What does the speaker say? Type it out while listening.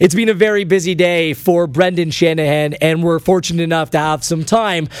It's been a very busy day for Brendan Shanahan, and we're fortunate enough to have some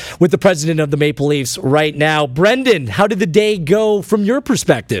time with the president of the Maple Leafs right now. Brendan, how did the day go from your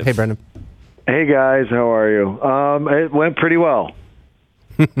perspective? Hey, Brendan. Hey, guys. How are you? It went pretty well.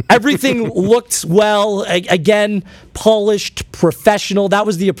 Everything looked well. Again, polished, professional. That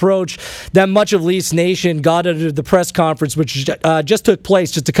was the approach that much of Leafs Nation got out of the press conference, which just took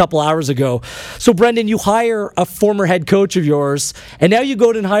place just a couple hours ago. So, Brendan, you hire a former head coach of yours, and now you go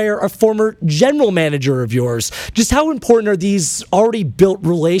out and hire a former general manager of yours. Just how important are these already built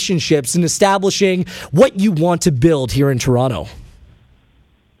relationships in establishing what you want to build here in Toronto?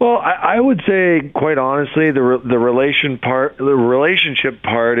 Well, I would say, quite honestly, the relationship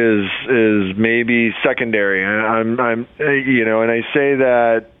part is maybe secondary. I'm and I say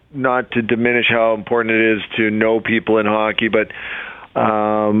that not to diminish how important it is to know people in hockey, but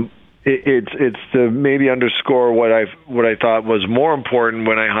it's to maybe underscore what I thought was more important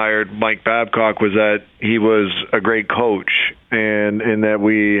when I hired Mike Babcock, was that he was a great coach, and that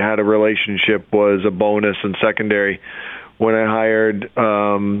we had a relationship was a bonus and secondary. When when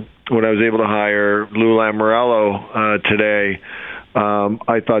I was able to hire Lou Lamoriello today,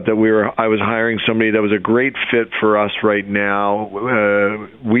 I thought that I was hiring somebody that was a great fit for us right now.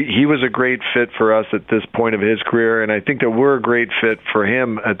 He was a great fit for us at this point of his career, and I think that we're a great fit for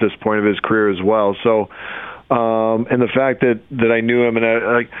him at this point of his career as well. So, and the fact that I knew him,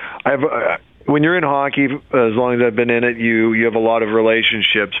 and when you're in hockey, as long as I've been in it, you have a lot of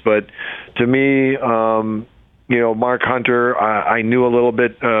relationships. But to me, Mark Hunter, I knew a little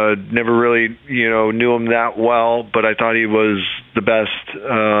bit, never really, knew him that well, but I thought he was the best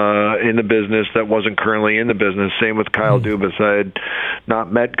in the business that wasn't currently in the business. Same with Kyle Dubas. I had not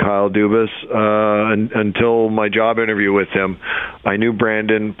met Kyle Dubas until my job interview with him. I knew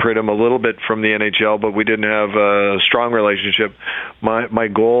Brandon Pridham a little bit from the NHL, but we didn't have a strong relationship. My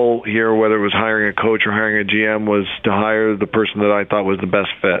goal here, whether it was hiring a coach or hiring a GM, was to hire the person that I thought was the best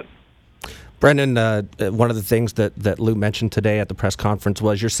fit. Brendan, one of the things that Lou mentioned today at the press conference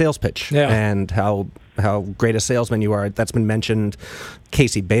was your sales pitch and how great a salesman you are. That's been mentioned.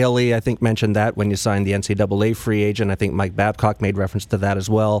 Casey Bailey, I think, mentioned that when you signed the NCAA free agent. I think Mike Babcock made reference to that as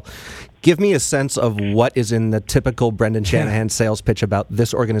well. Give me a sense of what is in the typical Brendan Shanahan sales pitch about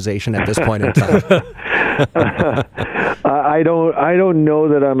this organization at this point in time. I don't know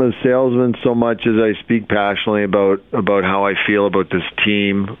that I'm a salesman so much as I speak passionately about how I feel about this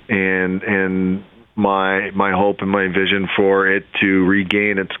team and my hope and my vision for it to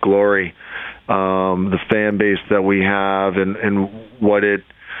regain its glory, the fan base that we have, and what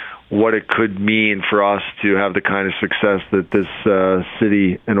it could mean for us to have the kind of success that this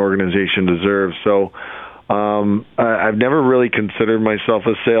city and organization deserves. So I've never really considered myself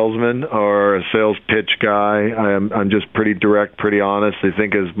a salesman or a sales pitch guy. I'm just pretty direct, pretty honest. I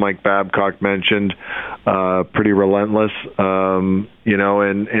think, as Mike Babcock mentioned, pretty relentless. And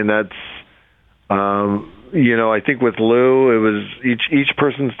that's I think with Lou, it was each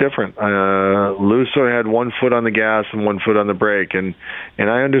person's different. Lou sort of had one foot on the gas and one foot on the brake, and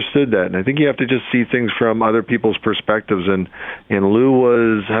I understood that. And I think you have to just see things from other people's perspectives. And Lou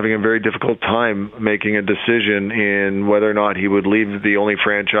was having a very difficult time making a decision in whether or not he would leave the only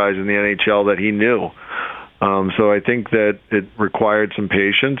franchise in the NHL that he knew. So I think that it required some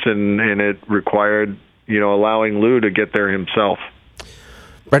patience, and it required allowing Lou to get there himself.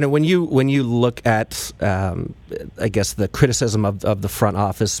 Brendan, when you look at, I guess, the criticism of the front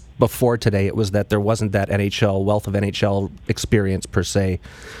office before today, it was that there wasn't that wealth of NHL experience per se.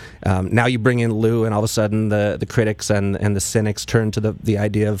 Now you bring in Lou, and all of a sudden the critics and the cynics turn to the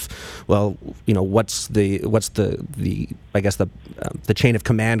idea of, well, what's the I guess the chain of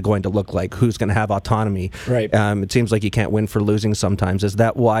command going to look like? Who's going to have autonomy? Right. It seems like you can't win for losing sometimes. Is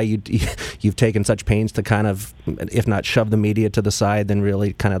that why you've taken such pains to kind of, if not shove the media to the side, then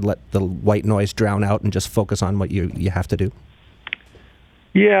really kind of let the white noise drown out and just focus on what you have to do?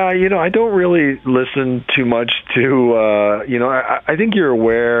 Yeah, I don't really listen too much to, I think you're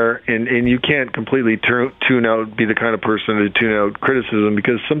aware, and you can't completely tune out, be the kind of person to tune out criticism,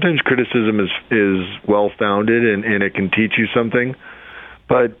 because sometimes criticism is well-founded and it can teach you something.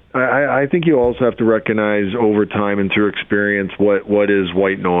 But I think you also have to recognize over time and through experience what is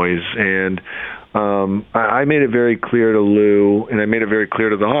white noise. And I made it very clear to Lou, and I made it very clear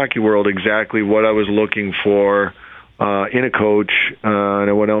to the hockey world exactly what I was looking for in a coach, and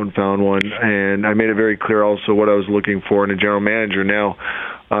I went out and found one. And I made it very clear also what I was looking for in a general manager. Now,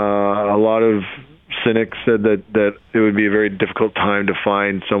 a lot of cynics said that it would be a very difficult time to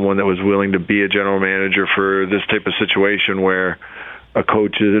find someone that was willing to be a general manager for this type of situation where a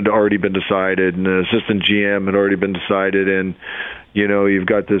coach had already been decided and an assistant GM had already been decided. And, You've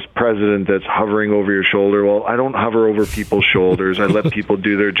got this president that's hovering over your shoulder. Well, I don't hover over people's shoulders. I let people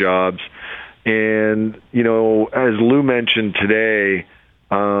do their jobs. And, as Lou mentioned today,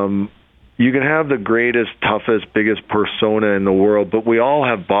 you can have the greatest, toughest, biggest persona in the world, but we all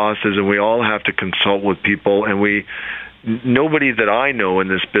have bosses and we all have to consult with people. And nobody that I know in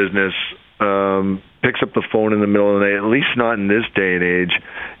this business picks up the phone in the middle of the night, at least not in this day and age,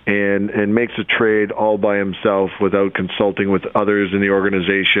 and makes a trade all by himself without consulting with others in the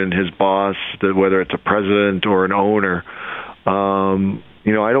organization, his boss, whether it's a president or an owner.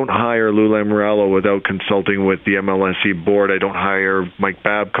 I don't hire Lou Lamoriello without consulting with the MLSE board. I don't hire Mike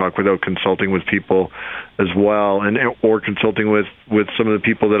Babcock without consulting with people as well, or consulting with some of the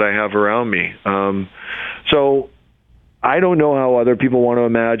people that I have around me. So I don't know how other people want to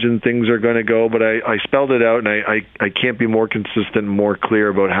imagine things are going to go, but I spelled it out, and I can't be more consistent and more clear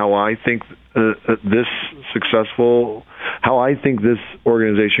about how I think how I think this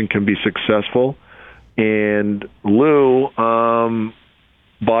organization can be successful. And Lou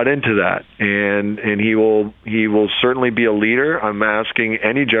bought into that, and he will certainly be a leader. I'm asking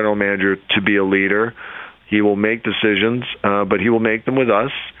any general manager to be a leader. He will make decisions, but he will make them with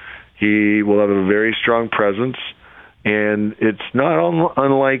us. He will have a very strong presence. And it's not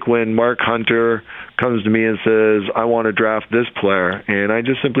unlike when Mark Hunter comes to me and says, I want to draft this player. And I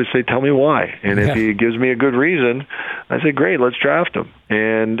just simply say, tell me why. And if he gives me a good reason, I say, great, let's draft him.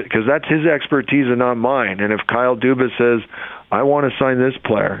 And because that's his expertise and not mine. And if Kyle Dubas says, I want to sign this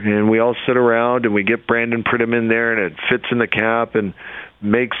player, and we all sit around and we get Brandon Pridham in there and it fits in the cap and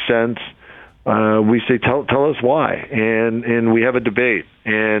makes sense, we say, tell us why. And we have a debate.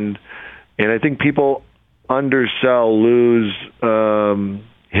 And I think people undersell Lou's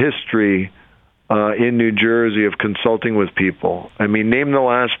history in New Jersey of consulting with people. I mean, name the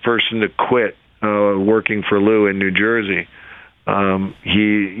last person to quit working for Lou in New Jersey.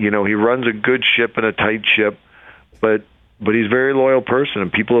 He runs a good ship and a tight ship, but he's a very loyal person,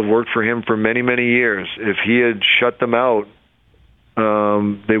 and people have worked for him for many, many years. If he had shut them out,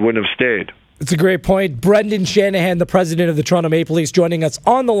 they wouldn't have stayed. It's a great point. Brendan Shanahan, the president of the Toronto Maple Leafs, joining us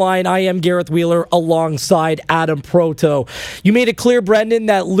on the line. I am Gareth Wheeler alongside Adam Proto. You made it clear, Brendan,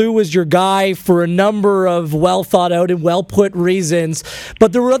 that Lou was your guy for a number of well-thought-out and well-put reasons,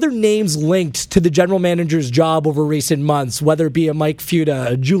 but there were other names linked to the general manager's job over recent months, whether it be a Mike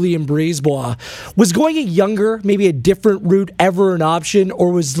Futa, a Julien Brisebois. Was going a younger, maybe a different route ever an option,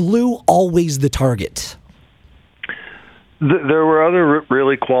 or was Lou always the target? There were other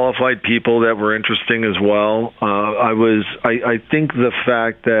really qualified people that were interesting as well. I think the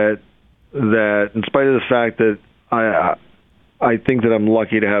fact that in spite of the fact that I think that I'm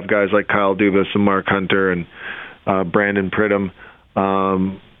lucky to have guys like Kyle Dubas and Mark Hunter and Brandon Pridham.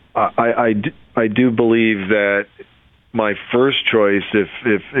 I do believe that my first choice,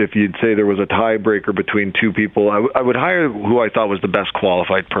 if you'd say there was a tiebreaker between two people, I would hire who I thought was the best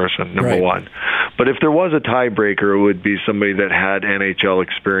qualified person, number one. But if there was a tiebreaker, it would be somebody that had NHL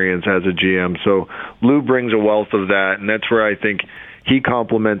experience as a GM. So Lou brings a wealth of that, and that's where I think he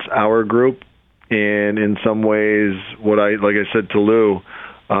complements our group. And in some ways, like I said to Lou,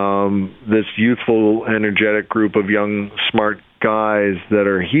 this youthful, energetic group of young, smart guys that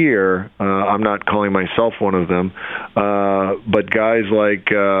are here, I'm not calling myself one of them, but guys like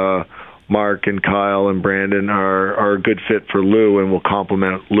Mark and Kyle and Brandon are a good fit for Lou and will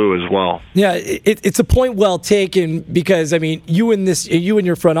complement Lou as well. Yeah, it's a point well taken, because I mean, you and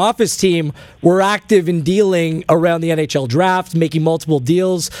your front office team were active in dealing around the NHL draft, making multiple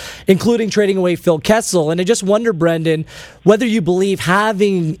deals, including trading away Phil Kessel. And I just wonder, Brendan, whether you believe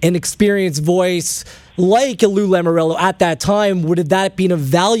having an experienced voice like a Lou Lamoriello at that time, would have that been of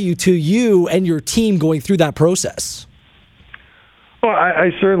value to you and your team going through that process? Well, I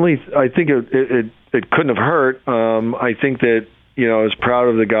think it couldn't have hurt. I think that, I was proud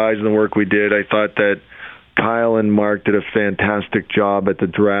of the guys and the work we did. I thought that Kyle and Mark did a fantastic job at the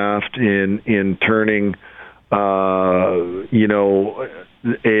draft in turning, a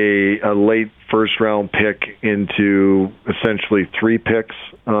late first-round pick into essentially 3 picks,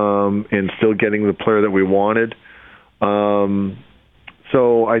 and still getting the player that we wanted.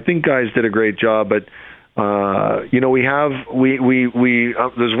 So I think guys did a great job, but there's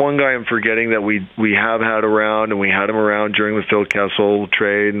one guy I'm forgetting that we have had around, and we had him around during the Phil Kessel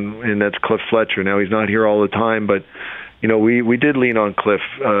trade, and that's Cliff Fletcher. Now, he's not here all the time, but we did lean on Cliff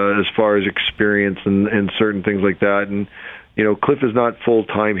as far as experience and certain things like that. And Cliff is not full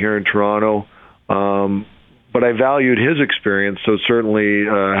time here in Toronto, but I valued his experience. So certainly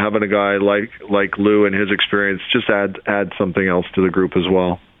having a guy like Lou and his experience just adds something else to the group as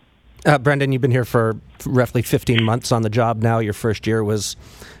well. Brendan, you've been here for roughly 15 months on the job now. Your first year was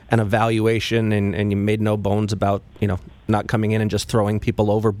an evaluation, and you made no bones about, not coming in and just throwing people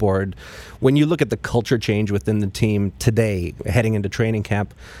overboard. When you look at the culture change within the team today, heading into training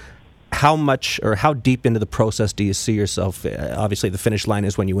camp, how much or how deep into the process do you see yourself? Obviously, the finish line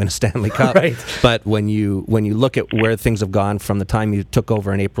is when you win a Stanley Cup. Right. But when you look at where things have gone from the time you took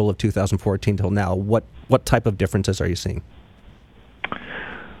over in April of 2014 till now, what type of differences are you seeing?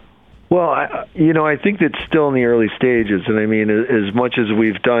 Well, I think that's still in the early stages, and I mean, as much as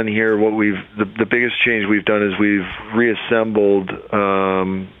we've done here, the biggest change we've done is we've reassembled,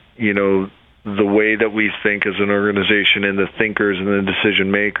 the way that we think as an organization and the thinkers and the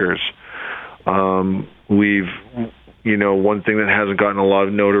decision makers. We've, one thing that hasn't gotten a lot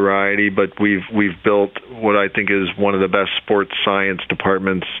of notoriety, but we've built what I think is one of the best sports science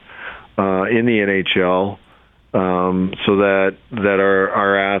departments in the NHL. So that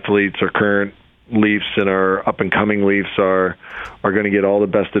our athletes, our current Leafs and our up-and-coming Leafs are going to get all the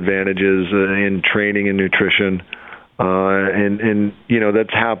best advantages in training and nutrition, and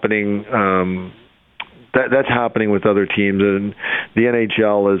that's happening. That's happening with other teams, and the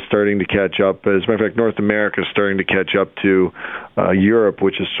NHL is starting to catch up. As a matter of fact, North America is starting to catch up to Europe,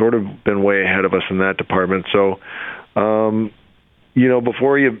 which has sort of been way ahead of us in that department. So.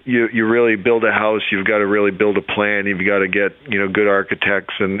 Before you really build a house, you've got to really build a plan. You've got to get good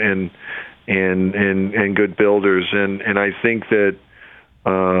architects and good builders. And I think that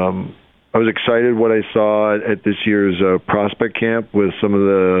I was excited what I saw at this year's prospect camp with some of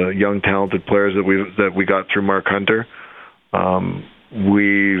the young talented players that we got through Mark Hunter.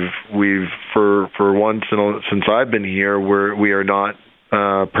 We've for once since I've been here, we are not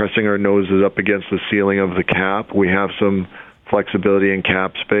pressing our noses up against the ceiling of the cap. We have some flexibility in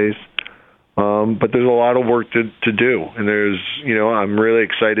cap space, but there's a lot of work to do, and I'm really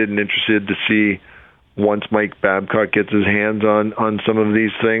excited and interested to see once Mike Babcock gets his hands on some of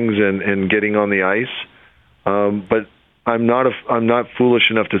these things and getting on the ice. But I'm not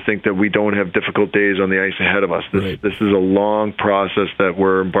foolish enough to think that we don't have difficult days on the ice ahead of us. This is a long process that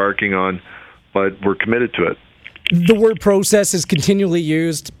we're embarking on, but we're committed to it. The word process is continually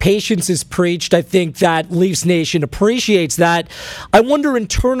used. Patience is preached. I think that Leafs Nation appreciates that. I wonder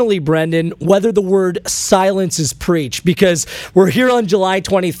internally, Brendan, whether the word silence is preached, because we're here on July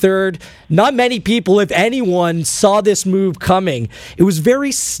 23rd. Not many people, if anyone, saw this move coming. It was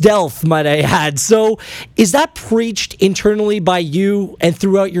very stealth, might I add. So is that preached internally by you and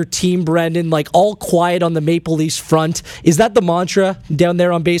throughout your team, Brendan, like all quiet on the Maple Leafs front? Is that the mantra down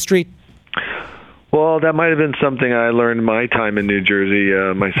there on Bay Street? Well, that might have been something I learned my time in New Jersey,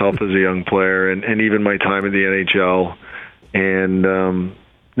 myself as a young player, and even my time in the NHL. And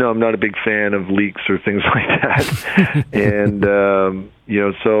no, I'm not a big fan of leaks or things like that. And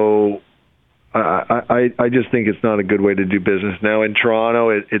so I just think it's not a good way to do business. Now in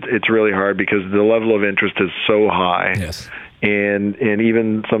Toronto, it's really hard because the level of interest is so high. Yes. And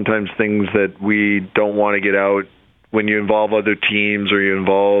even sometimes things that we don't want to get out, when you involve other teams or you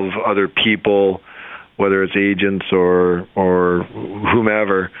involve other people, whether it's agents or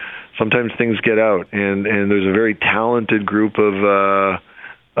whomever, sometimes things get out, and there's a very talented group of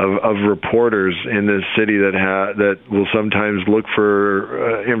reporters in this city that will sometimes look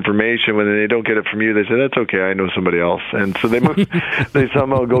for information. When they don't get it from you, they say, "That's okay, I know somebody else," and so they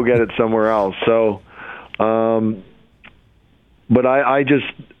somehow go get it somewhere else. So, but I just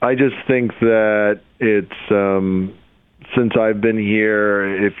think that it's. Since I've been here,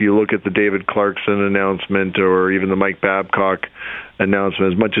 if you look at the David Clarkson announcement or even the Mike Babcock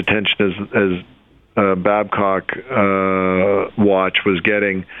announcement, as much attention as Babcock watch was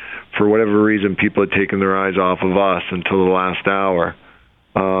getting, for whatever reason, people had taken their eyes off of us until the last hour.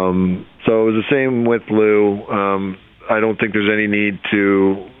 So it was the same with Lou. I don't think there's any need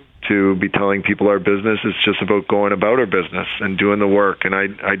to be telling people our business. It's just about going about our business and doing the work. And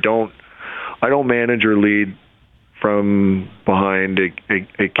I don't manage or lead from behind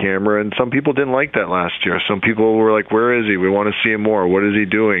a camera, and some people didn't like that last year. Some people were like, "Where is he? We want to see him more. What is he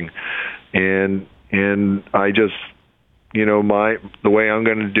doing?" And I just, the way I'm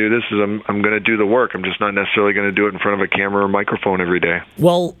going to do this is I'm going to do the work. I'm just not necessarily going to do it in front of a camera or microphone every day.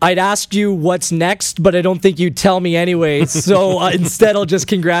 Well, I'd asked you what's next, but I don't think you'd tell me anyway. So instead, I'll just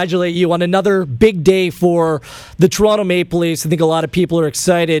congratulate you on another big day for the Toronto Maple Leafs. I think a lot of people are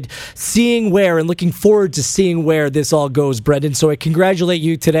excited seeing where and looking forward to seeing where this all goes, Brendan. So I congratulate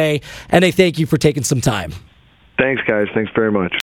you today, and I thank you for taking some time. Thanks, guys. Thanks very much.